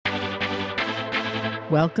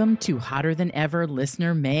Welcome to Hotter Than Ever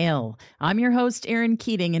Listener Mail. I'm your host, Erin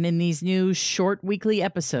Keating, and in these new short weekly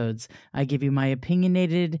episodes, I give you my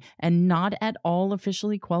opinionated and not at all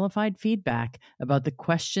officially qualified feedback about the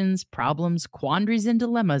questions, problems, quandaries, and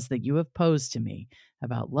dilemmas that you have posed to me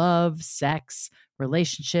about love, sex,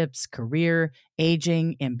 relationships, career,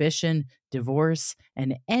 aging, ambition, divorce,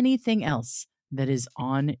 and anything else that is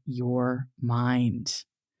on your mind.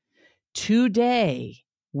 Today,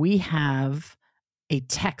 we have a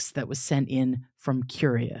text that was sent in from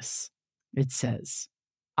Curious. It says,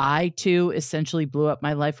 I too essentially blew up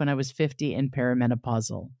my life when I was 50 and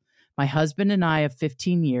perimenopausal. My husband and I of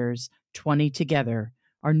 15 years, 20 together,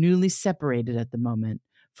 are newly separated at the moment,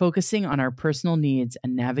 focusing on our personal needs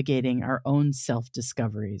and navigating our own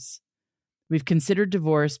self-discoveries. We've considered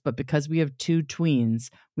divorce, but because we have 2 tweens,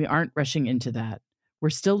 we aren't rushing into that. We're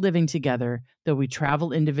still living together, though we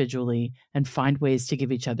travel individually and find ways to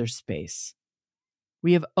give each other space.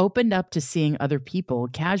 We have opened up to seeing other people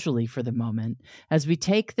casually for the moment as we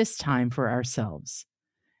take this time for ourselves.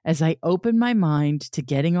 As I open my mind to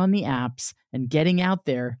getting on the apps and getting out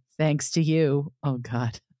there, thanks to you. Oh,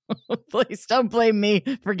 God. Please don't blame me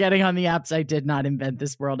for getting on the apps. I did not invent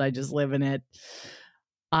this world. I just live in it.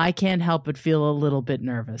 I can't help but feel a little bit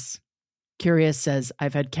nervous. Curious says,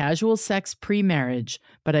 I've had casual sex pre-marriage,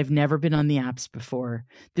 but I've never been on the apps before.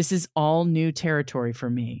 This is all new territory for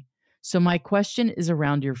me. So my question is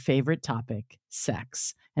around your favorite topic,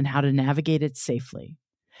 sex, and how to navigate it safely.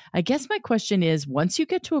 I guess my question is, once you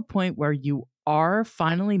get to a point where you are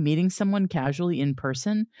finally meeting someone casually in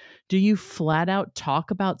person, do you flat out talk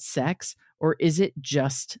about sex, or is it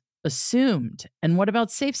just assumed? And what about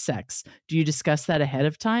safe sex? Do you discuss that ahead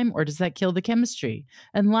of time, or does that kill the chemistry?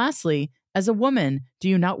 And lastly, as a woman, do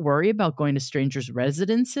you not worry about going to strangers'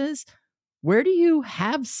 residences? Where do you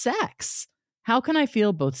have sex? How can I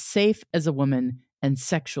feel both safe as a woman and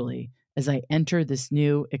sexually as I enter this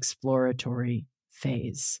new exploratory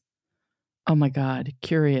phase? Oh my God,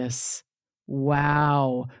 Curious.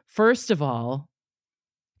 Wow. First of all,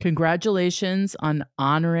 congratulations on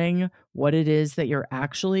honoring what it is that you're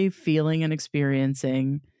actually feeling and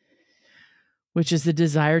experiencing, which is the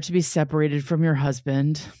desire to be separated from your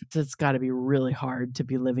husband. It's got to be really hard to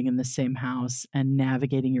be living in the same house and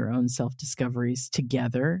navigating your own self-discoveries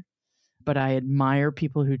together. But I admire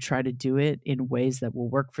people who try to do it in ways that will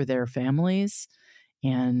work for their families.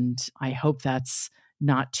 And I hope that's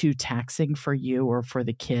not too taxing for you or for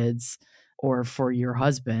the kids or for your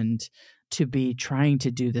husband to be trying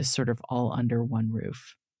to do this sort of all under one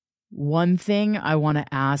roof. One thing I want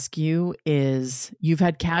to ask you is, you've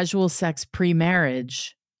had casual sex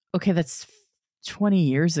pre-marriage. Okay, that's 20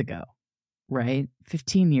 years ago, right?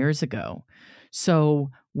 15 years ago.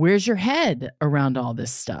 So where's your head around all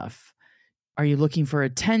this stuff? Are you looking for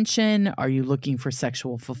attention? Are you looking for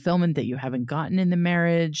sexual fulfillment that you haven't gotten in the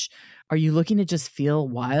marriage? Are you looking to just feel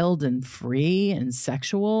wild and free and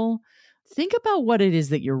sexual? Think about what it is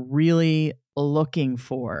that you're really looking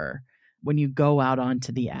for when you go out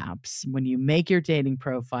onto the apps. When you make your dating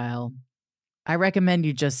profile, I recommend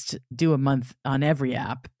you just do a month on every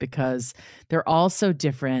app because they're all so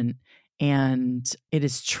different, and it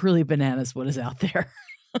is truly bananas what is out there.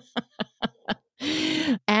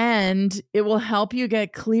 And it will help you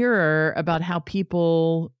get clearer about how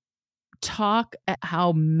people talk,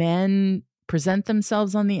 how men present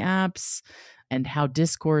themselves on the apps, and how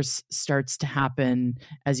discourse starts to happen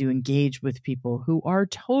as you engage with people who are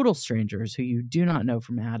total strangers who you do not know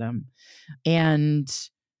from Adam. And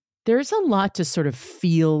there's a lot to sort of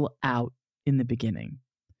feel out in the beginning.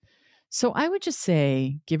 So I would just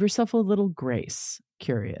say, give yourself a little grace,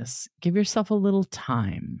 Curious. Give yourself a little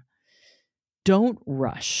time. Don't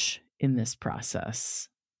rush in this process.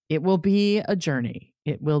 It will be a journey.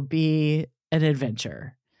 It will be an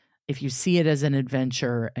adventure. If you see it as an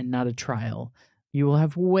adventure and not a trial, you will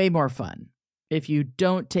have way more fun. If you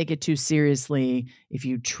don't take it too seriously, if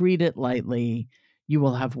you treat it lightly, you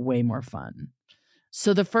will have way more fun.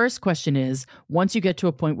 So the first question is, once you get to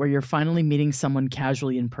a point where you're finally meeting someone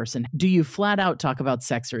casually in person, do you flat out talk about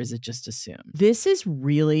sex, or is it just assumed? This is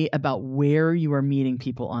really about where you are meeting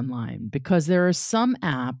people online, because there are some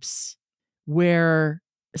apps where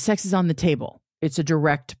sex is on the table. It's a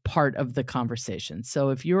direct part of the conversation.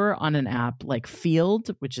 So if you're on an app like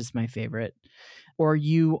Field, which is my favorite, or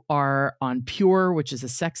you are on Pure, which is a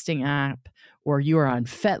sexting app, or you are on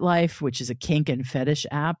FetLife, which is a kink and fetish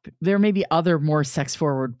app, there may be other more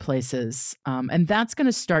sex-forward places. And that's going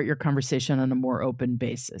to start your conversation on a more open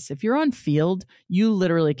basis. If you're on Field, you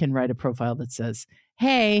literally can write a profile that says,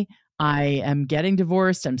 hey, I am getting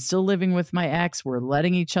divorced. I'm still living with my ex. We're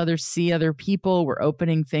letting each other see other people. We're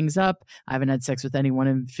opening things up. I haven't had sex with anyone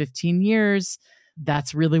in 15 years.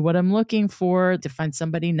 That's really what I'm looking for, to find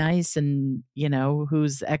somebody nice and,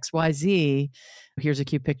 who's XYZ. Here's a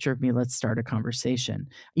cute picture of me. Let's start a conversation.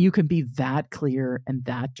 You can be that clear and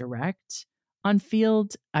that direct on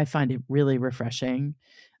Feeld. I find it really refreshing.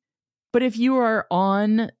 But if you are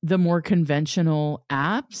on the more conventional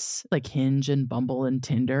apps like Hinge and Bumble and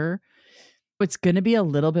Tinder, it's going to be a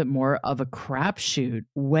little bit more of a crapshoot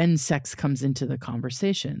when sex comes into the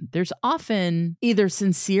conversation. There's often either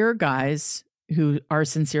sincere guys who are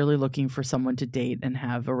sincerely looking for someone to date and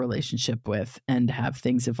have a relationship with and have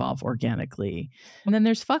things evolve organically. And then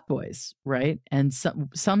there's fuckboys, right? And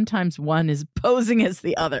sometimes one is posing as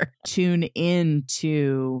the other. Tune in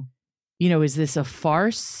to, is this a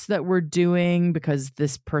farce that we're doing because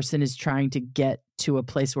this person is trying to get to a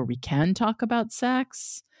place where we can talk about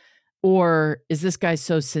sex? Or is this guy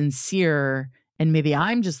so sincere and maybe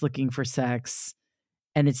I'm just looking for sex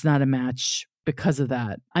and it's not a match because of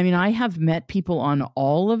that? I mean, I have met people on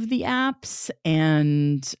all of the apps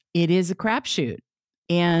and it is a crapshoot.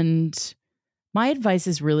 And my advice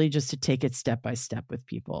is really just to take it step by step with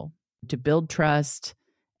people, to build trust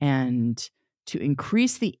and to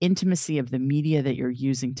increase the intimacy of the media that you're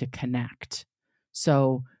using to connect.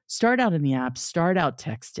 So start out in the app, start out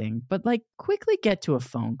texting, but quickly get to a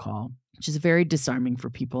phone call, which is very disarming for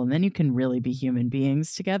people. And then you can really be human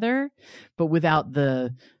beings together, but without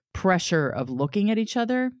the pressure of looking at each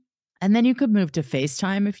other. And then you could move to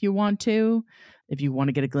FaceTime if you want to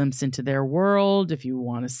get a glimpse into their world, if you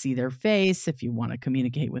want to see their face, if you want to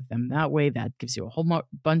communicate with them that way, that gives you a whole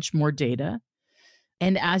bunch more data.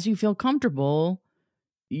 And as you feel comfortable,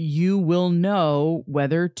 you will know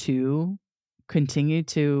whether to continue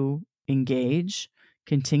to engage,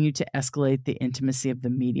 continue to escalate the intimacy of the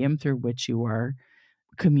medium through which you are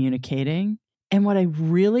communicating. And what I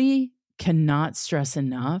really cannot stress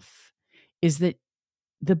enough is that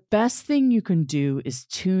the best thing you can do is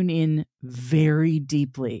tune in very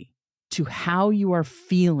deeply to how you are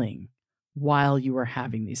feeling while you are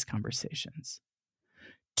having these conversations.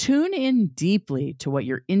 Tune in deeply to what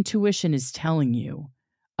your intuition is telling you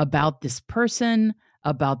about this person,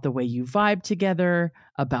 about the way you vibe together,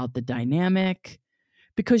 about the dynamic,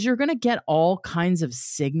 because you're going to get all kinds of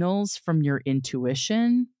signals from your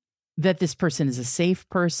intuition that this person is a safe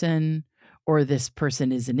person, or this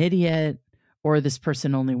person is an idiot, or this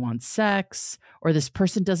person only wants sex, or this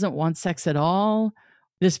person doesn't want sex at all.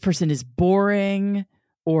 This person is boring,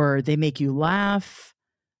 or they make you laugh.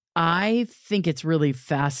 I think it's really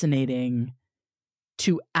fascinating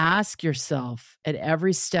to ask yourself at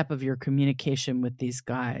every step of your communication with these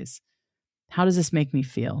guys, how does this make me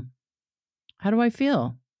feel? How do I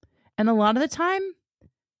feel? And a lot of the time,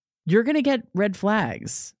 you're going to get red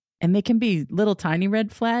flags. And they can be little tiny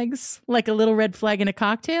red flags, like a little red flag in a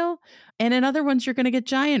cocktail. And in other ones, you're going to get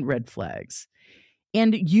giant red flags.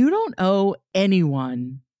 And you don't owe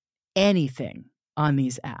anyone anything on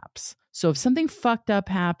these apps. So if something fucked up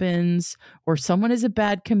happens, or someone is a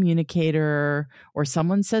bad communicator, or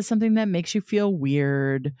someone says something that makes you feel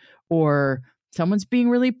weird, or someone's being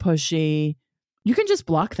really pushy, you can just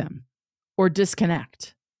block them or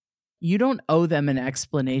disconnect. You don't owe them an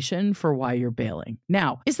explanation for why you're bailing.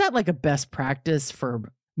 Now, is that like a best practice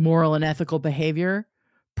for moral and ethical behavior?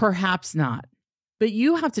 Perhaps not. But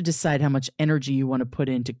you have to decide how much energy you want to put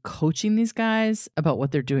into coaching these guys about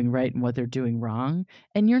what they're doing right and what they're doing wrong.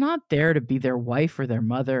 And you're not there to be their wife or their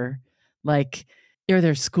mother. Like, you're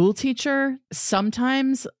their school teacher.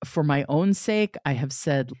 Sometimes, for my own sake, I have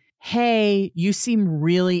said, hey, you seem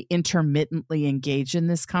really intermittently engaged in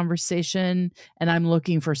this conversation, and I'm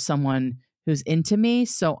looking for someone who's into me,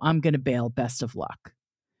 so I'm going to bail. Best of luck.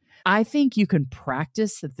 I think you can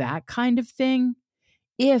practice that kind of thing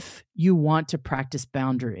if you want to practice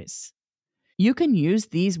boundaries. You can use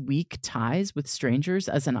these weak ties with strangers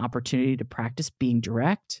as an opportunity to practice being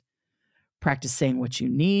direct, practice saying what you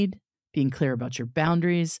need, being clear about your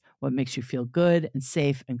boundaries, what makes you feel good and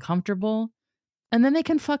safe and comfortable. And then they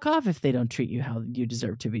can fuck off if they don't treat you how you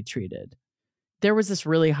deserve to be treated. There was this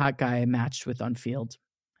really hot guy I matched with on Feeld,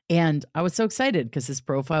 and I was so excited because his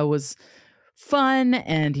profile was fun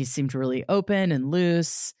and he seemed really open and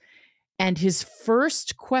loose. And his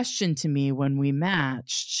first question to me when we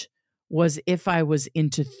matched was if I was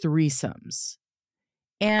into threesomes.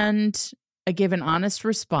 And I gave an honest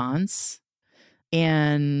response,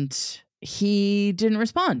 and he didn't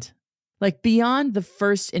respond. Like, beyond the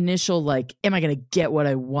first initial, like, am I going to get what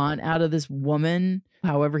I want out of this woman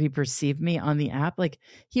however he perceived me on the app. Like,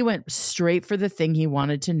 he went straight for the thing he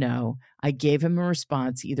wanted to know. I gave him a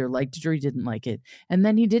response. He either liked it or he didn't like it. And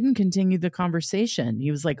then he didn't continue the conversation.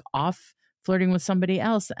 He was like off flirting with somebody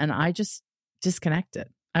else. And I just disconnected.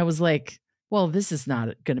 I was like, well, this is not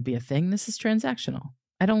going to be a thing. This is transactional.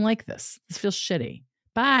 I don't like this. This feels shitty.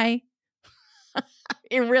 Bye.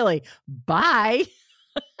 Really, bye.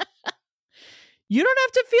 You don't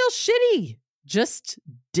have to feel shitty. Just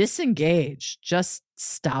disengage. Just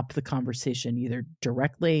stop the conversation either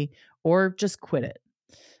directly or just quit it.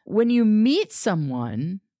 When you meet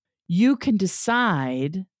someone, you can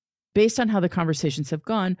decide based on how the conversations have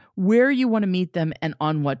gone where you want to meet them and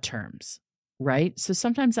on what terms, right? So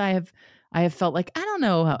sometimes I have felt like I don't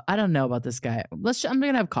know about this guy. I'm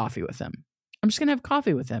going to have coffee with him. I'm just going to have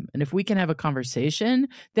coffee with him. And if we can have a conversation,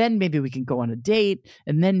 then maybe we can go on a date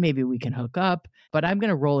and then maybe we can hook up. But I'm going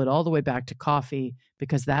to roll it all the way back to coffee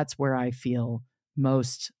because that's where I feel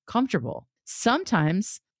most comfortable.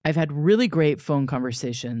 Sometimes I've had really great phone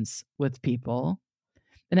conversations with people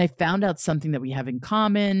and I found out something that we have in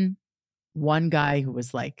common. One guy who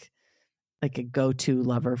was like a go-to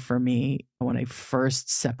lover for me when I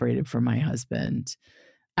first separated from my husband,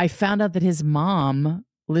 I found out that his mom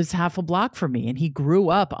lives half a block from me and he grew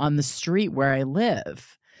up on the street where I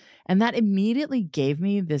live. And that immediately gave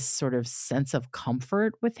me this sort of sense of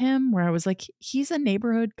comfort with him where I was like, he's a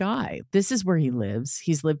neighborhood guy. This is where he lives.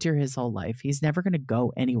 He's lived here his whole life. He's never going to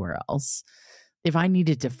go anywhere else. If I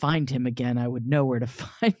needed to find him again, I would know where to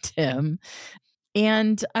find him.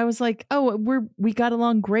 And I was like, oh, we got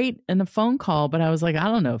along great in a phone call, but I was like, I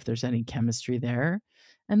don't know if there's any chemistry there.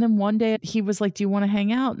 And then one day he was like, do you want to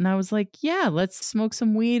hang out? And I was like, yeah, let's smoke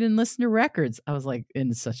some weed and listen to records. I was like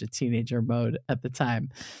in such a teenager mode at the time.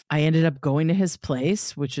 I ended up going to his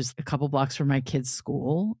place, which is a couple blocks from my kids'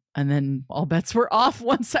 school. And then all bets were off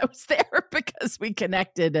once I was there because we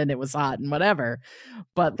connected and it was hot and whatever.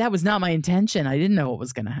 But that was not my intention. I didn't know what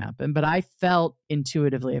was going to happen. But I felt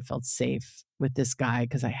intuitively, I felt safe with this guy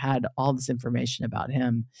because I had all this information about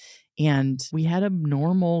him. And we had a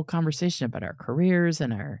normal conversation about our careers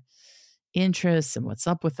and our interests and what's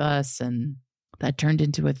up with us. And that turned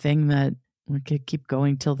into a thing that we could keep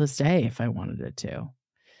going till this day if I wanted it to.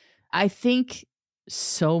 I think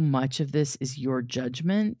so much of this is your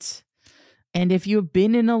judgment. And if you've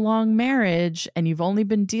been in a long marriage and you've only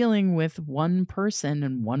been dealing with one person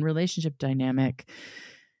and one relationship dynamic,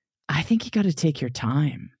 I think you got to take your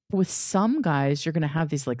time. With some guys, you're going to have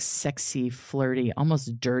these like sexy, flirty,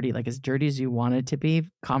 almost dirty, like as dirty as you want it to be,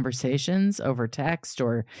 conversations over text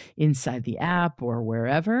or inside the app or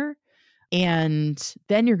wherever. And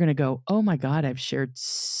then you're going to go, oh my God, I've shared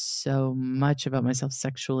so much about myself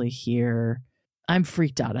sexually here. I'm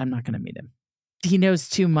freaked out. I'm not going to meet him. He knows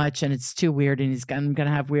too much and it's too weird and I'm going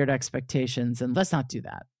to have weird expectations. And let's not do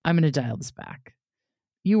that. I'm going to dial this back.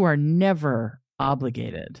 You are never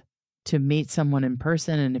obligated to meet someone in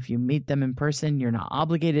person. And if you meet them in person, you're not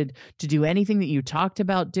obligated to do anything that you talked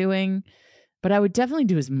about doing. But I would definitely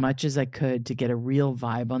do as much as I could to get a real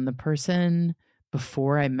vibe on the person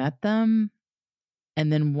before I met them.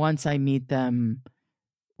 And then once I meet them,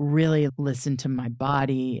 really listen to my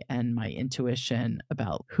body and my intuition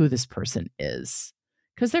about who this person is.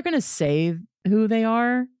 Because they're going to say who they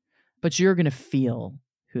are, but you're going to feel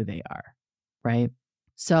who they are, right?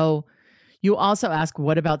 So you also ask,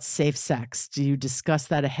 what about safe sex? Do you discuss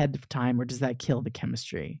that ahead of time or does that kill the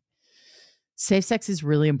chemistry? Safe sex is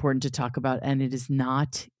really important to talk about and it is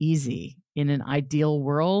not easy. In an ideal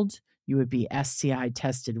world, you would be STI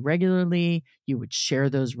tested regularly. You would share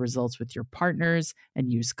those results with your partners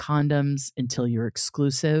and use condoms until you're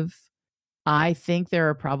exclusive. I think there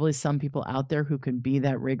are probably some people out there who can be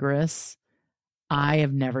that rigorous. I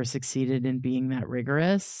have never succeeded in being that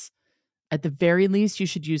rigorous. At the very least, you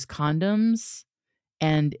should use condoms.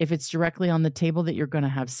 And if it's directly on the table that you're going to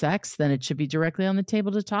have sex, then it should be directly on the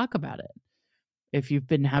table to talk about it. If you've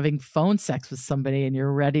been having phone sex with somebody and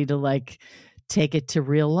you're ready to like take it to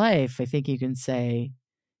real life, I think you can say,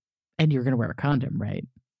 and you're going to wear a condom, right?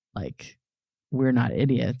 Like, we're not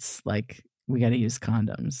idiots. Like, we got to use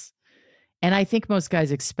condoms. And I think most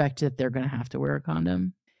guys expect that they're going to have to wear a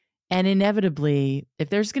condom. And inevitably, if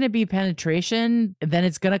there's going to be penetration, then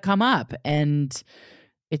it's going to come up. And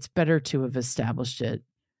it's better to have established it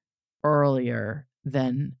earlier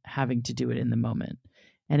than having to do it in the moment.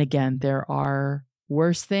 And again, there are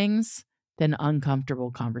worse things than uncomfortable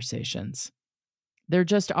conversations. There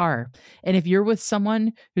just are. And if you're with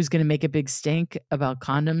someone who's going to make a big stink about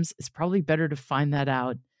condoms, it's probably better to find that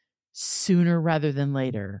out sooner rather than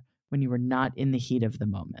later when you are not in the heat of the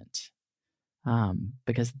moment.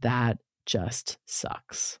 Because that just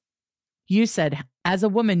sucks. You said, as a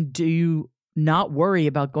woman, do you not worry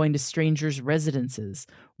about going to strangers' residences?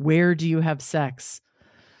 Where do you have sex?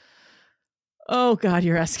 Oh, God,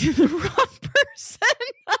 you're asking the wrong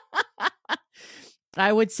person.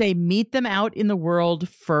 I would say meet them out in the world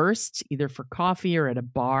first, either for coffee or at a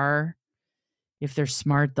bar. If they're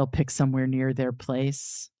smart, they'll pick somewhere near their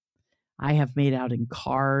place. I have made out in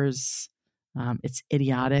cars. It's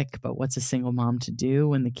idiotic, but what's a single mom to do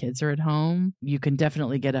when the kids are at home? You can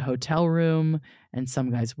definitely get a hotel room, and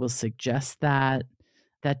some guys will suggest that.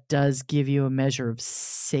 That does give you a measure of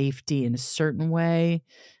safety in a certain way,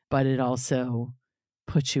 but it also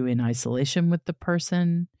puts you in isolation with the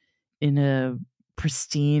person in a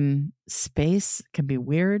pristine space. It can be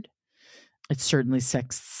weird. It certainly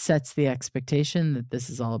sets the expectation that this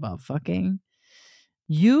is all about fucking.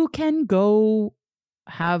 You can go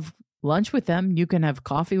have lunch with them. You can have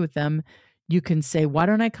coffee with them. You can say, why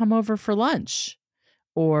don't I come over for lunch?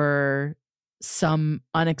 Or some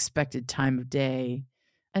unexpected time of day.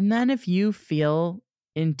 And then if you feel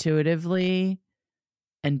intuitively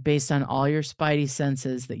and based on all your spidey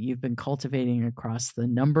senses that you've been cultivating across the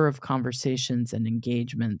number of conversations and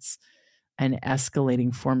engagements and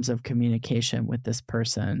escalating forms of communication with this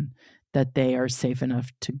person, that they are safe enough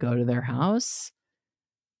to go to their house,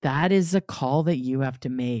 that is a call that you have to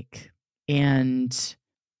make. And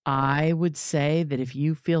I would say that if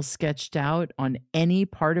you feel sketched out on any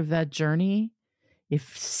part of that journey,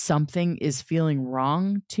 if something is feeling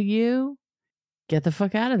wrong to you, get the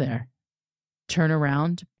fuck out of there. Turn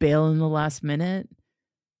around, bail in the last minute.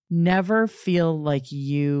 Never feel like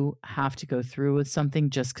you have to go through with something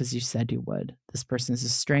just because you said you would. This person is a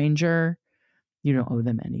stranger. You don't owe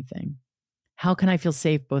them anything. How can I feel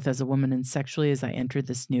safe both as a woman and sexually as I enter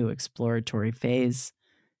this new exploratory phase?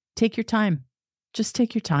 Take your time. Just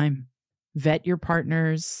take your time. Vet your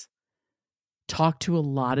partners. Talk to a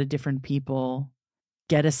lot of different people.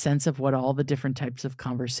 Get a sense of what all the different types of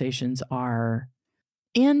conversations are.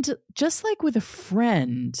 And just like with a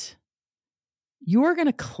friend, you're going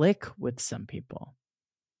to click with some people.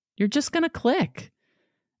 You're just going to click.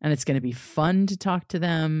 And it's going to be fun to talk to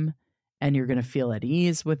them. And you're going to feel at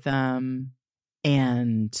ease with them.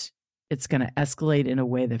 And it's going to escalate in a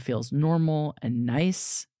way that feels normal and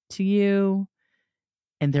nice to you.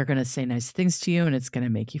 And they're going to say nice things to you. And it's going to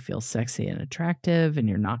make you feel sexy and attractive. And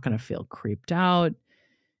you're not going to feel creeped out.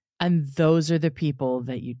 And those are the people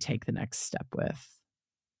that you take the next step with.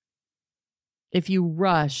 If you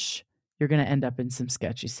rush, you're going to end up in some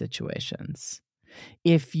sketchy situations.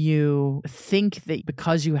 If you think that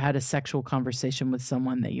because you had a sexual conversation with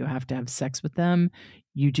someone that you have to have sex with them,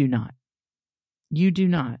 you do not. You do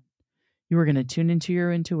not. You are going to tune into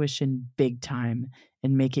your intuition big time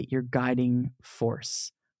and make it your guiding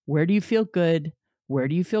force. Where do you feel good? Where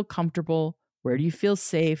do you feel comfortable? Where do you feel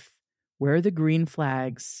safe? Where are the green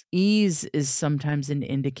flags? Ease is sometimes an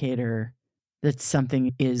indicator that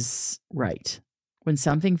something is right. When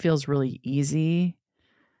something feels really easy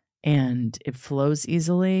and it flows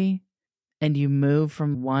easily and you move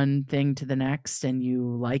from one thing to the next and you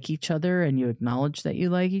like each other and you acknowledge that you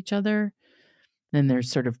like each other, and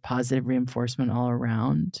there's sort of positive reinforcement all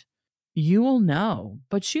around, you will know.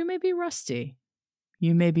 But you may be rusty.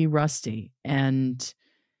 You may be rusty. And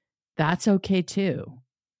that's okay too.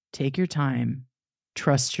 Take your time.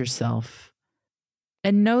 Trust yourself.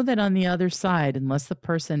 And know that on the other side, unless the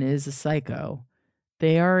person is a psycho,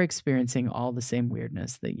 they are experiencing all the same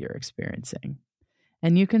weirdness that you're experiencing.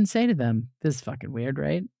 And you can say to them, this is fucking weird,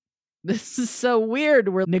 right? This is so weird.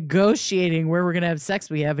 We're negotiating where we're going to have sex.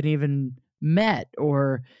 We haven't even met,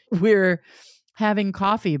 or we're having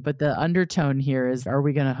coffee, but the undertone here is, are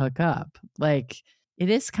we going to hook up? Like, it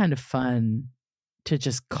is kind of fun to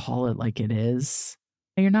just call it like it is.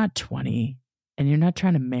 You're not 20 and you're not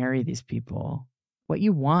trying to marry these people. What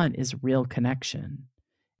you want is real connection.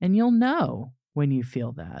 And you'll know when you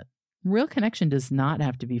feel that. Real connection does not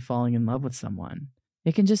have to be falling in love with someone.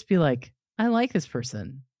 It can just be like, I like this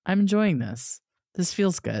person. I'm enjoying this. This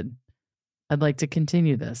feels good. I'd like to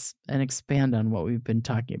continue this and expand on what we've been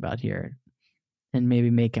talking about here and maybe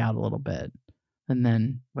make out a little bit. And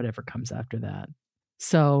then whatever comes after that.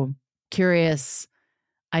 So curious.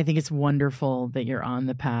 I think it's wonderful that you're on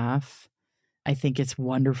the path. I think it's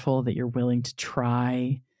wonderful that you're willing to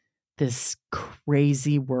try this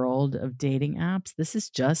crazy world of dating apps. This is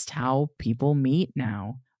just how people meet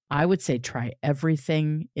now. I would say try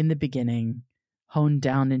everything in the beginning, hone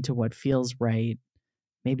down into what feels right.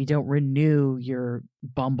 Maybe don't renew your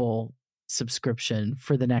Bumble subscription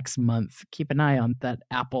for the next month. Keep an eye on that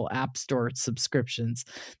Apple App Store subscriptions.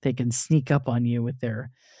 They can sneak up on you with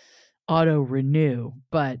their auto renew,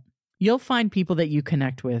 but You'll find people that you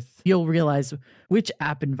connect with. You'll realize which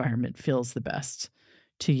app environment feels the best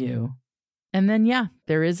to you. And then, yeah,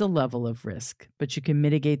 there is a level of risk, but you can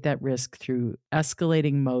mitigate that risk through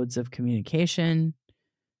escalating modes of communication,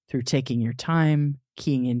 through taking your time,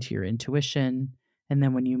 keying into your intuition. And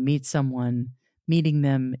then when you meet someone, meeting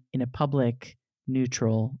them in a public,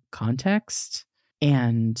 neutral context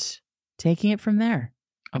and taking it from there.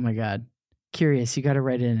 Oh my God. Curious, you got to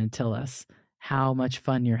write in and tell us how much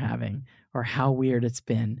fun you're having, or how weird it's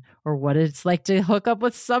been, or what it's like to hook up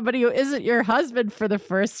with somebody who isn't your husband for the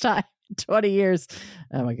first time in 20 years.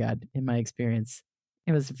 Oh my God. In my experience,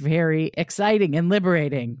 it was very exciting and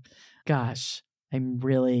liberating. Gosh, I'm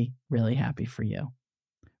really, really happy for you.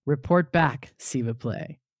 Report back, s'il vous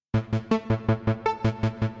plaît.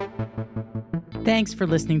 Thanks for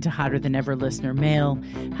listening to Hotter Than Ever Listener Mail.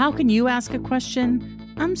 How can you ask a question?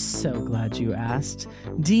 I'm so glad you asked.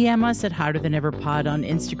 DM us at Hotter Than Ever Pod on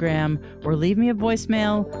Instagram, or leave me a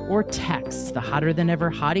voicemail, or text the Hotter Than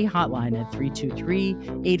Ever Hottie hotline at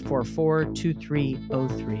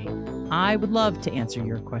 323-844-2303. I would love to answer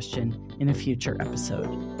your question in a future episode.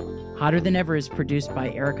 Hotter Than Ever is produced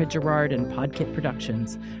by Erica Gerard and Podkit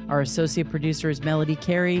Productions. Our associate producer is Melody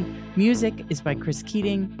Carey. Music is by Chris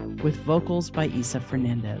Keating, with vocals by Isa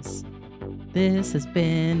Fernandez. This has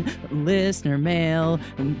been Listener Mail.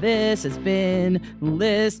 This has been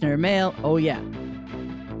Listener Mail. Oh yeah,